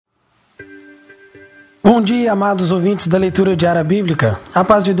Bom dia, amados ouvintes da leitura diária bíblica. A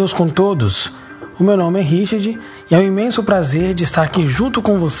paz de Deus com todos. O meu nome é Richard e é um imenso prazer de estar aqui junto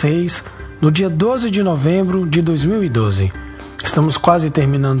com vocês no dia 12 de novembro de 2012. Estamos quase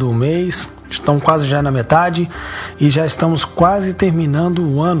terminando o mês, estamos quase já na metade e já estamos quase terminando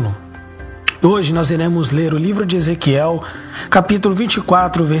o ano. Hoje nós iremos ler o livro de Ezequiel, capítulo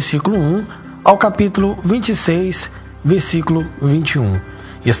 24, versículo 1 ao capítulo 26, versículo 21.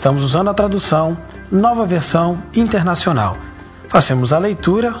 Estamos usando a tradução Nova Versão Internacional. Façamos a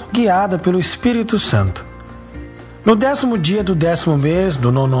leitura guiada pelo Espírito Santo. No 10º dia do 10º mês do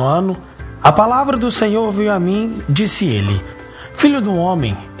 9º ano, a palavra do Senhor veio a mim, disse ele: Filho do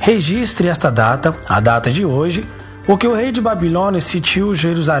homem, registre esta data, a data de hoje, porque o rei de Babilônia sitiou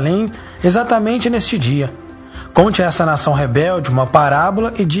Jerusalém exatamente neste dia. Conte a essa nação rebelde uma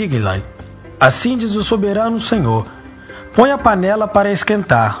parábola e diga-lhe: assim diz o soberano Senhor: Ponha a panela para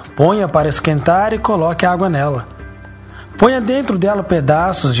esquentar, ponha para esquentar e coloque água nela. Ponha dentro dela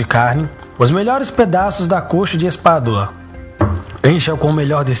pedaços de carne, os melhores pedaços da coxa de espádua. Encha com o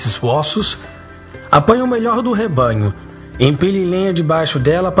melhor desses ossos, apanhe o melhor do rebanho, empilhe lenha debaixo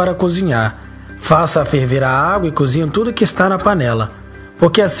dela para cozinhar. Faça ferver a água e cozinhe tudo que está na panela.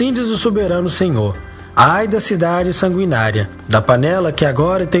 Porque assim diz o soberano Senhor: ai da cidade sanguinária, da panela que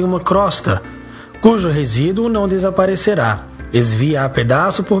agora tem uma crosta, cujo resíduo não desaparecerá. Esvia-a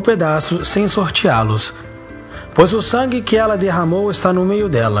pedaço por pedaço, sem sorteá-los. Pois o sangue que ela derramou está no meio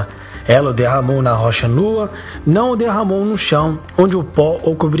dela. Ela o derramou na rocha nua, não o derramou no chão, onde o pó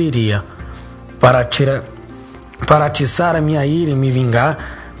o cobriria. Para atiçar a minha ira e me vingar,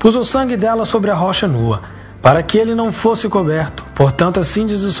 pus o sangue dela sobre a rocha nua, para que ele não fosse coberto. Portanto, assim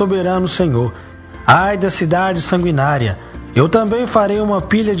diz o soberano Senhor: ai da cidade sanguinária, eu também farei uma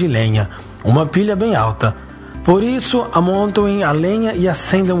pilha de lenha, uma pilha bem alta. Por isso, amontem a lenha e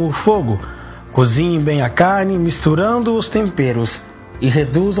acendam o fogo. Cozinhem bem a carne, misturando os temperos, e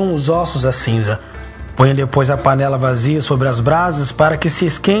reduzam os ossos a cinza. Ponha depois a panela vazia sobre as brasas, para que se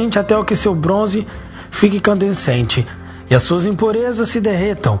esquente até o que seu bronze fique candescente, e as suas impurezas se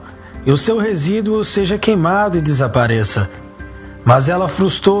derretam, e o seu resíduo seja queimado e desapareça. Mas ela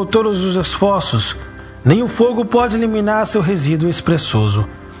frustrou todos os esforços, nem o fogo pode eliminar seu resíduo espressoso.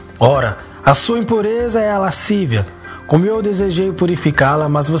 Ora, a sua impureza é a lascívia. Como eu desejei purificá-la,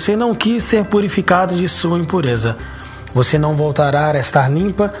 mas você não quis ser purificado de sua impureza. Você não voltará a estar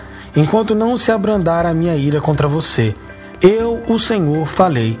limpa, enquanto não se abrandar a minha ira contra você. Eu, o Senhor,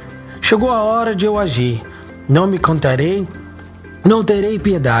 falei. Chegou a hora de eu agir. Não me contarei, não terei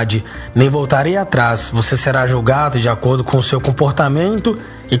piedade, nem voltarei atrás. Você será julgado de acordo com o seu comportamento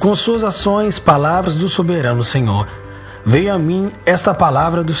e com suas ações, palavras do soberano Senhor. Veio a mim esta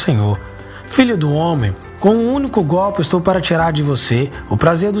palavra do Senhor: Filho do homem, com um único golpe estou para tirar de você o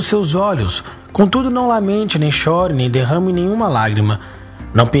prazer dos seus olhos. Contudo, não lamente, nem chore, nem derrame nenhuma lágrima.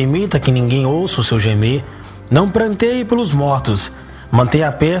 Não permita que ninguém ouça o seu gemer. Não pranteie pelos mortos. Mantenha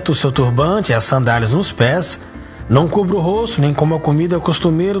aperto o seu turbante e as sandálias nos pés. Não cubra o rosto, nem coma a comida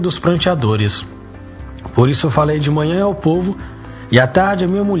costumeira dos pranteadores. Por isso eu falei de manhã ao povo, e à tarde a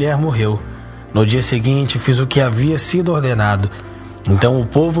minha mulher morreu. No dia seguinte fiz o que havia sido ordenado. Então o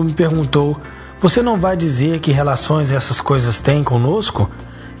povo me perguntou: você não vai dizer que relações essas coisas têm conosco?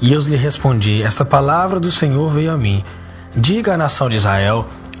 E eu lhe respondi: esta palavra do Senhor veio a mim. Diga à nação de Israel: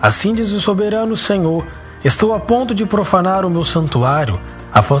 assim diz o soberano Senhor: estou a ponto de profanar o meu santuário,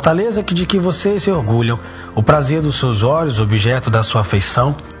 a fortaleza de que vocês se orgulham, o prazer dos seus olhos, o objeto da sua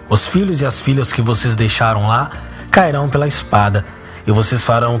afeição. Os filhos e as filhas que vocês deixaram lá cairão pela espada. E vocês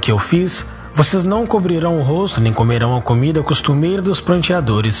farão o que eu fiz. Vocês não cobrirão o rosto, nem comerão a comida costumeira dos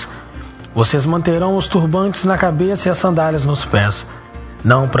pranteadores. Vocês manterão os turbantes na cabeça e as sandálias nos pés.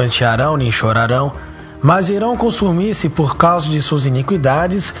 Não prantearão nem chorarão, mas irão consumir-se por causa de suas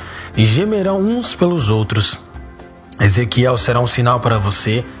iniquidades e gemerão uns pelos outros. Ezequiel será um sinal para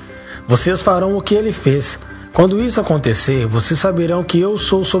você. Vocês farão o que ele fez. Quando isso acontecer, vocês saberão que eu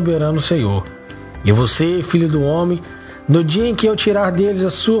sou o soberano Senhor. E você, filho do homem, no dia em que eu tirar deles a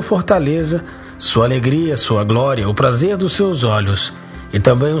sua fortaleza, sua alegria, sua glória, o prazer dos seus olhos, e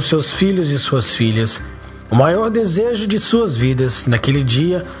também os seus filhos e suas filhas, o maior desejo de suas vidas, naquele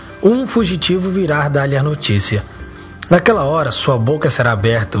dia, um fugitivo virá dar-lhe a notícia. Naquela hora, sua boca será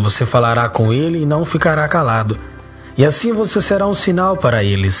aberta, você falará com ele e não ficará calado. E assim você será um sinal para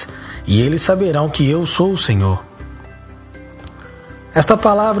eles, e eles saberão que eu sou o Senhor. Esta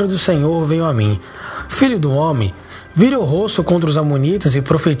palavra do Senhor veio a mim: Filho do homem, vire o rosto contra os amonitas e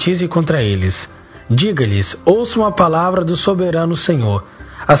profetize contra eles. Diga-lhes: ouçam a palavra do soberano Senhor.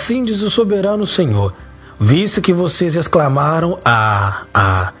 Assim diz o soberano Senhor: visto que vocês exclamaram,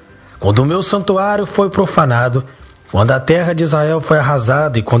 quando o meu santuário foi profanado, quando a terra de Israel foi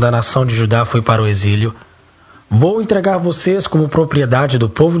arrasada e quando a nação de Judá foi para o exílio, vou entregar vocês como propriedade do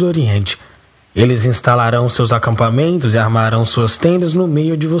povo do Oriente. Eles instalarão seus acampamentos e armarão suas tendas no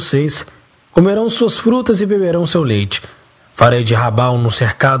meio de vocês. Comerão suas frutas e beberão seu leite. Farei de Rabá um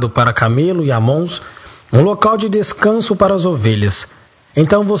cercado para camelo e Amons, um local de descanso para as ovelhas.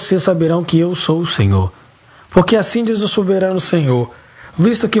 Então vocês saberão que eu sou o Senhor. Porque assim diz o soberano Senhor: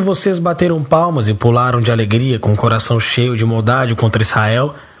 visto que vocês bateram palmas e pularam de alegria com o coração cheio de maldade contra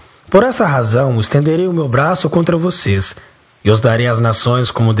Israel, por essa razão estenderei o meu braço contra vocês, e os darei às nações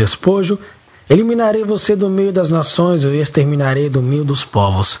como despojo. Eliminarei você do meio das nações e o exterminarei do meio dos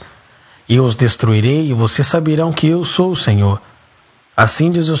povos. E os destruirei, e vocês saberão que eu sou o Senhor.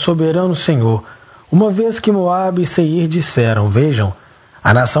 Assim diz o soberano Senhor: uma vez que Moabe e Seir disseram: vejam,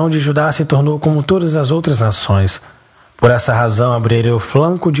 a nação de Judá se tornou como todas as outras nações. Por essa razão abrirei o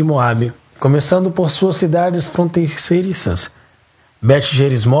flanco de Moabe, começando por suas cidades fronteiriças,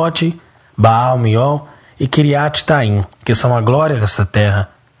 Bet-Gerismote, Baal-Meon e Kiriat-Taim, que são a glória desta terra.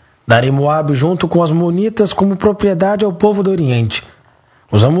 Darei Moabe junto com os amonitas como propriedade ao povo do Oriente.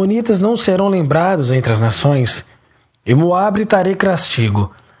 Os amonitas não serão lembrados entre as nações, e Moabe trarei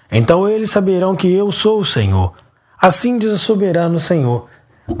castigo. Então eles saberão que eu sou o Senhor. Assim diz o soberano Senhor: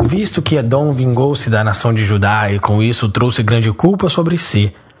 visto que Edom vingou-se da nação de Judá e com isso trouxe grande culpa sobre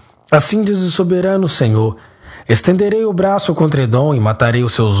si, assim diz o soberano Senhor: estenderei o braço contra Edom e matarei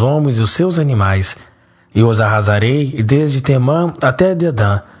os seus homens e os seus animais, e os arrasarei, e desde Temã até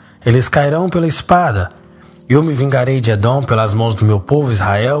Dedã eles cairão pela espada. Eu me vingarei de Edom pelas mãos do meu povo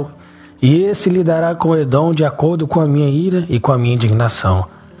Israel, e este lidará com Edom de acordo com a minha ira e com a minha indignação.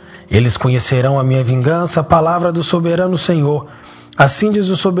 Eles conhecerão a minha vingança, a palavra do soberano Senhor. Assim diz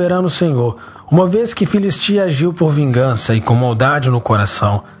o soberano Senhor: uma vez que Filistia agiu por vingança e com maldade no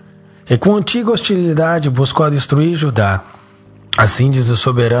coração, e com antiga hostilidade buscou destruir Judá. Assim diz o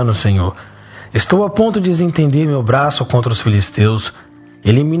soberano Senhor: estou a ponto de estender meu braço contra os filisteus.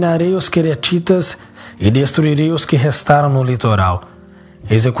 Eliminarei os queretitas e destruirei os que restaram no litoral.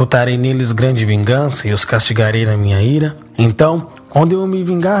 Executarei neles grande vingança e os castigarei na minha ira. Então, quando eu me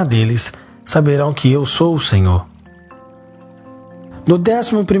vingar deles, saberão que eu sou o Senhor. No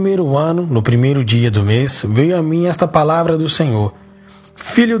 11º ano, no primeiro dia do mês, veio a mim esta palavra do Senhor: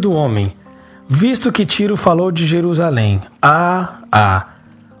 filho do homem, visto que Tiro falou de Jerusalém,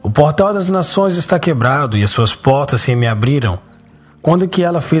 o portal das nações está quebrado e as suas portas se me abriram. Quando que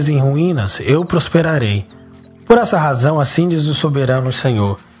ela fez em ruínas, eu prosperarei. Por essa razão, assim diz o soberano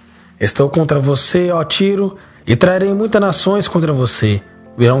Senhor: estou contra você, ó Tiro, e trarei muitas nações contra você.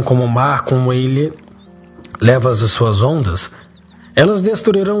 Virão como o mar, como ele leva as suas ondas. Elas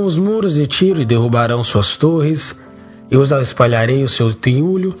destruirão os muros de Tiro e derrubarão suas torres. Eu espalharei o seu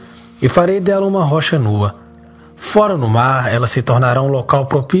tinhulho e farei dela uma rocha nua. Fora no mar, ela se tornará um local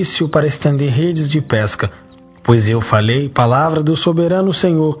propício para estender redes de pesca. Pois eu falei, palavra do soberano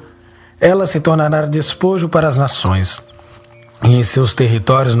Senhor: ela se tornará despojo para as nações. E em seus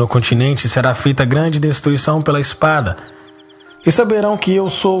territórios no continente será feita grande destruição pela espada. E saberão que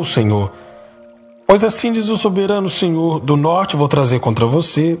eu sou o Senhor. Pois assim diz o soberano Senhor: do norte vou trazer contra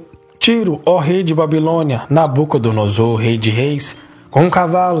você Tiro, ó rei de Babilônia, Nabucodonosor, rei de reis, com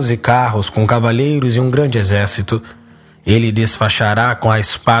cavalos e carros, com cavaleiros e um grande exército. Ele desfachará com a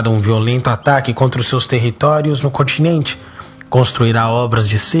espada um violento ataque contra os seus territórios no continente, construirá obras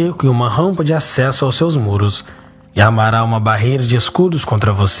de cerco e uma rampa de acesso aos seus muros, e armará uma barreira de escudos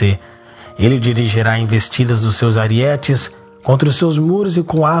contra você. Ele dirigirá investidas dos seus arietes contra os seus muros e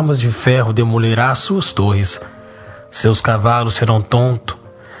com armas de ferro demolirá as suas torres. Seus cavalos serão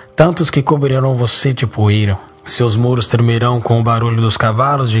tantos que cobrirão você de poeira. Seus muros tremerão com o barulho dos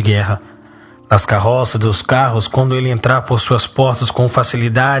cavalos de guerra. Das carroças dos carros, quando ele entrar por suas portas com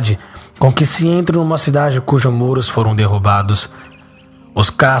facilidade, com que se entra numa cidade cujos muros foram derrubados. Os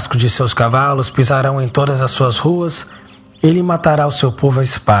cascos de seus cavalos pisarão em todas as suas ruas. Ele matará o seu povo à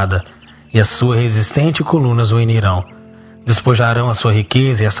espada, e a sua resistente colunas o inirão. Despojarão a sua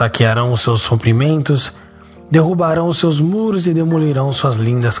riqueza e saquearão os seus suprimentos. Derrubarão os seus muros e demolirão suas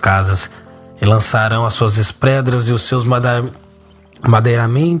lindas casas. E lançarão as suas espredras e os seus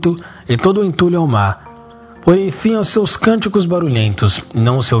madeiramento e todo o entulho ao mar. Porém, fim aos seus cânticos barulhentos,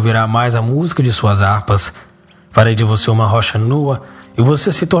 não se ouvirá mais a música de suas harpas. Farei de você uma rocha nua, e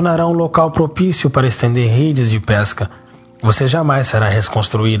você se tornará um local propício para estender redes de pesca. Você jamais será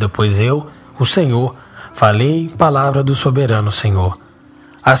reconstruída, pois eu, o Senhor, falei palavra do soberano Senhor.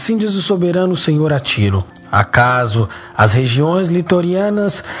 Assim diz o soberano Senhor a Tiro: acaso as regiões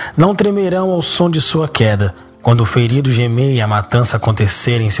litorâneas não tremerão ao som de sua queda, quando o ferido gemer e a matança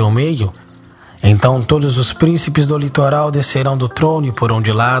acontecer em seu meio? Então todos os príncipes do litoral descerão do trono e porão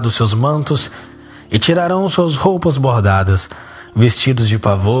de lado seus mantos e tirarão suas roupas bordadas, vestidos de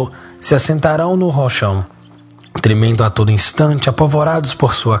pavor, se assentarão no rochão, tremendo a todo instante, apavorados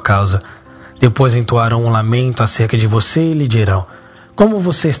por sua causa. Depois entoarão um lamento acerca de você e lhe dirão: como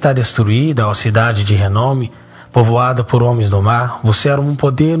você está destruída, ó cidade de renome, povoada por homens do mar. Você era um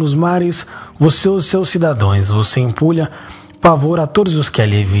poder nos mares, você e os seus cidadãos. Você empulha pavor a todos os que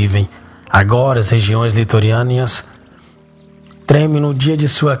ali vivem. Agora as regiões litorâneas tremem no dia de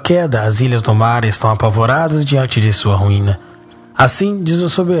sua queda, as ilhas do mar estão apavoradas diante de sua ruína. Assim diz o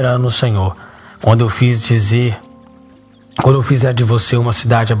soberano Senhor: quando eu fizer de você uma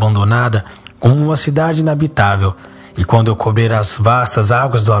cidade abandonada, como uma cidade inabitável, e quando eu cobrir as vastas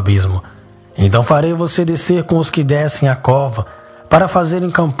águas do abismo, então farei você descer com os que descem a cova, para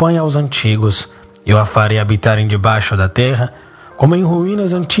fazerem campanha aos antigos. Eu a farei habitarem debaixo da terra, como em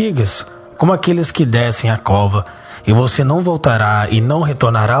ruínas antigas, como aqueles que descem a cova, e você não voltará e não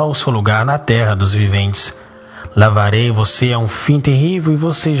retornará ao seu lugar na terra dos viventes. Levarei você a um fim terrível e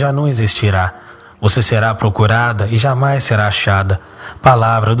você já não existirá. Você será procurada e jamais será achada.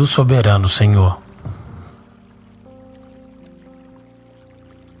 Palavra do soberano Senhor.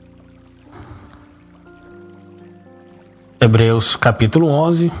 Hebreus capítulo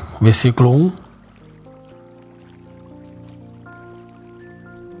 11, versículo 1.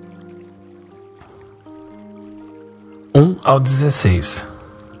 Ao 16.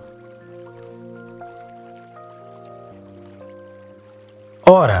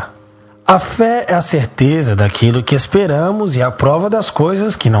 Ora, a fé é a certeza daquilo que esperamos e a prova das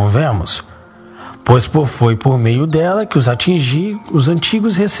coisas que não vemos, pois foi por meio dela que os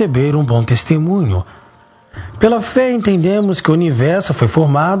antigos receberam um bom testemunho. Pela fé entendemos que o universo foi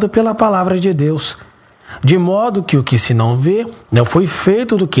formado pela palavra de Deus, de modo que o que se não vê não foi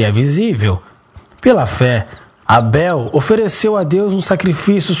feito do que é visível. Pela fé, Abel ofereceu a Deus um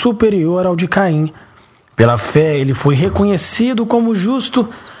sacrifício superior ao de Caim. Pela fé, ele foi reconhecido como justo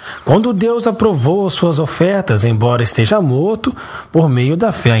quando Deus aprovou as suas ofertas, embora esteja morto, por meio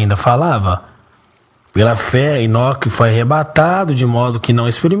da fé ainda falava. Pela fé, Enoque foi arrebatado de modo que não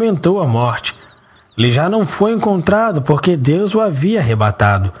experimentou a morte. Ele já não foi encontrado porque Deus o havia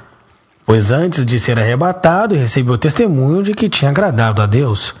arrebatado, pois antes de ser arrebatado recebeu testemunho de que tinha agradado a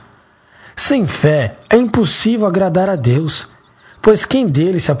Deus. Sem fé é impossível agradar a Deus, pois quem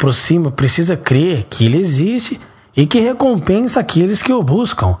dele se aproxima precisa crer que ele existe e que recompensa aqueles que o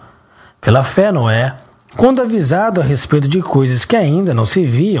buscam. Pela fé Noé, quando avisado a respeito de coisas que ainda não se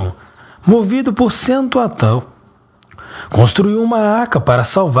viam, movido por sensual, construiu uma arca para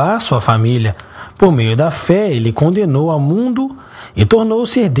salvar sua família. Por meio da fé, ele condenou ao mundo e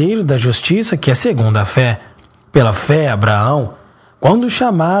tornou-se herdeiro da justiça que é segundo a fé. Pela fé, Abraão, quando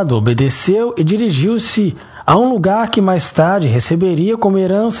chamado, obedeceu e dirigiu-se a um lugar que mais tarde receberia como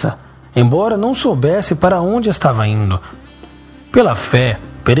herança, embora não soubesse para onde estava indo. Pela fé,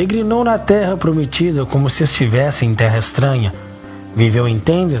 peregrinou na terra prometida como se estivesse em terra estranha. Viveu em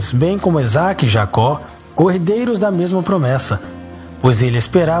tendas, bem como Isaque e Jacó, cordeiros da mesma promessa, pois ele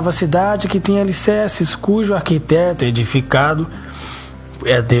esperava a cidade que tem alicerces, cujo arquiteto edificado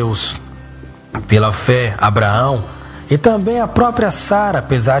é Deus. Pela fé, Abraão, e também a própria Sara,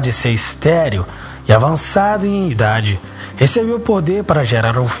 apesar de ser estéril e avançada em idade, recebeu poder para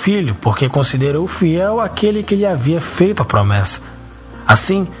gerar um filho, porque considerou fiel aquele que lhe havia feito a promessa.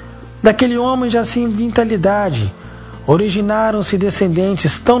 Assim, daquele homem já sem vitalidade, originaram-se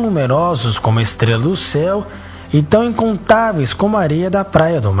descendentes tão numerosos como a estrela do céu e tão incontáveis como a areia da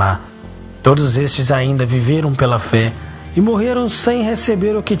praia do mar. Todos estes ainda viveram pela fé e morreram sem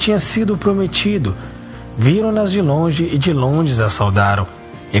receber o que tinha sido prometido. Viram-nas de longe e de longe as saudaram,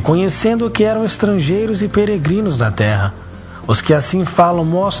 reconhecendo que eram estrangeiros e peregrinos na terra. Os que assim falam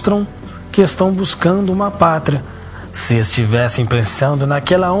mostram que estão buscando uma pátria. Se estivessem pensando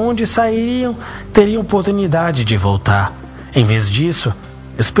naquela onde sairiam, teriam oportunidade de voltar. Em vez disso,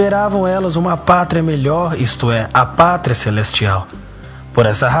 esperavam elas uma pátria melhor, isto é, a pátria celestial. Por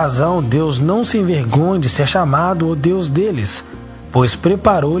essa razão, Deus não se envergonha de ser chamado o Deus deles, pois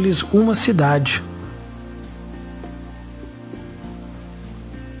preparou-lhes uma cidade.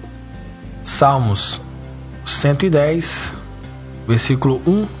 Salmos 110, versículo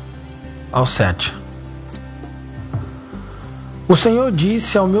 1 ao 7. O Senhor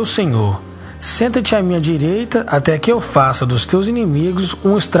disse ao meu Senhor: senta-te à minha direita, até que eu faça dos teus inimigos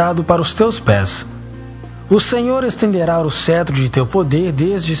um estrado para os teus pés. O Senhor estenderá o cetro de teu poder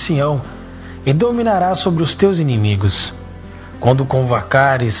desde Sião, e dominará sobre os teus inimigos. Quando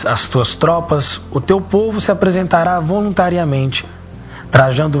convocares as tuas tropas, o teu povo se apresentará voluntariamente,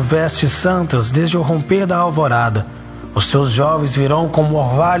 trajando vestes santas desde o romper da alvorada. Os teus jovens virão como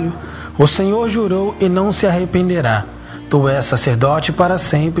orvalho. O Senhor jurou e não se arrependerá. Tu és sacerdote para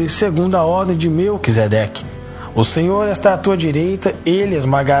sempre, segundo a ordem de Melquisedeque. O Senhor está à tua direita, ele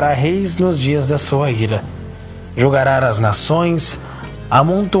esmagará reis nos dias da sua ira. Julgará as nações,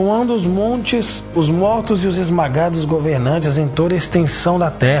 amontoando os montes, os mortos e os esmagados governantes em toda a extensão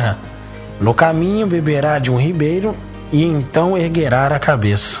da terra. No caminho beberá de um ribeiro e então erguerá a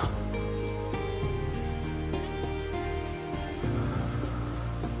cabeça.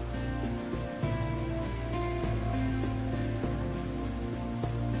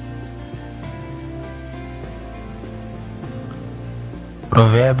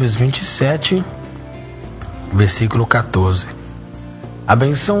 Provérbios 27, versículo 14. A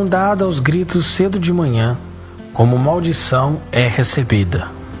benção dada aos gritos cedo de manhã, como maldição é recebida.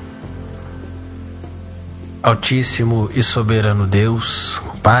 Altíssimo e soberano Deus,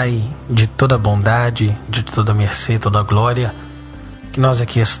 Pai de toda bondade, de toda mercê, toda glória, que nós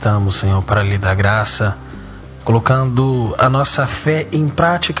aqui estamos, Senhor, para lhe dar graça, colocando a nossa fé em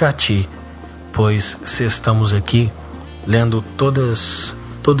prática a Ti, pois se estamos aqui lendo todos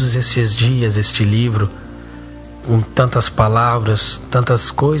esses dias este livro, com tantas palavras, tantas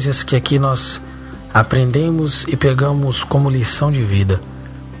coisas que aqui nós aprendemos e pegamos como lição de vida.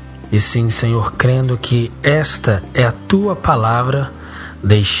 E sim, Senhor, crendo que esta é a Tua palavra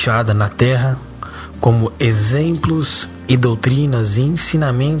deixada na terra como exemplos e doutrinas e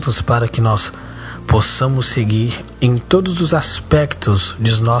ensinamentos para que nós possamos seguir em todos os aspectos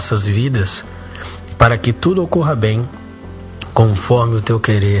de nossas vidas, para que tudo ocorra bem, conforme o Teu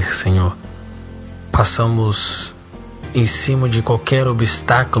querer, Senhor. Passamos em cima de qualquer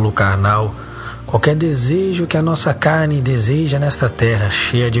obstáculo carnal, qualquer desejo que a nossa carne deseja nesta terra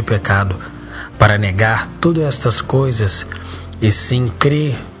cheia de pecado, para negar todas estas coisas e sim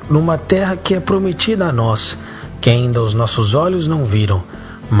crer numa terra que é prometida a nós, que ainda os nossos olhos não viram,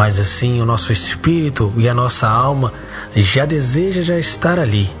 mas assim o nosso espírito e a nossa alma já deseja já estar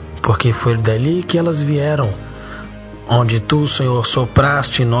ali, porque foi dali que elas vieram, onde Tu, Senhor,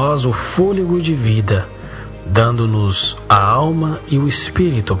 sopraste em nós o fôlego de vida, dando-nos a alma e o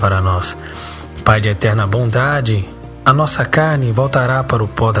espírito para nós. Pai de eterna bondade, a nossa carne voltará para o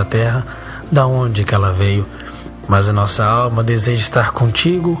pó da terra, da onde que ela veio, mas a nossa alma deseja estar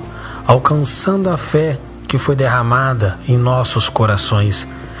contigo, alcançando a fé que foi derramada em nossos corações,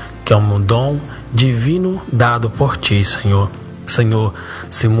 que é um dom divino dado por Ti, Senhor. Senhor,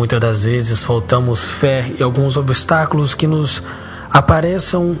 se muitas das vezes faltamos fé e alguns obstáculos que nos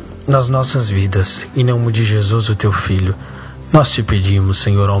apareçam nas nossas vidas, em nome de Jesus, o Teu Filho, nós Te pedimos,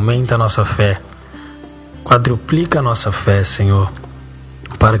 Senhor, aumenta a nossa fé, quadruplica a nossa fé, Senhor,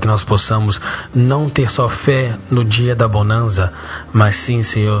 para que nós possamos não ter só fé no dia da bonança, mas sim,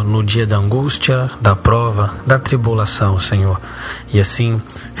 Senhor, no dia da angústia, da prova, da tribulação, Senhor. E assim,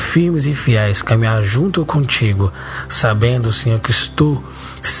 firmes e fiéis, caminhar junto contigo, sabendo, Senhor, que Tu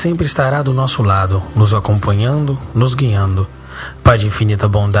sempre estará do nosso lado, nos acompanhando, nos guiando. Pai de infinita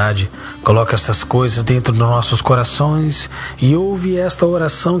bondade, coloca essas coisas dentro dos nossos corações e ouve esta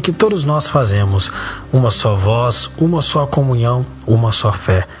oração que todos nós fazemos. Uma só voz, uma só comunhão, uma só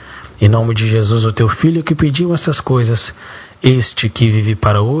fé. Em nome de Jesus, o Teu Filho que pediu essas coisas, este que vive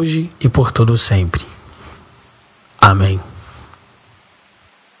para hoje e por todo sempre. Amém.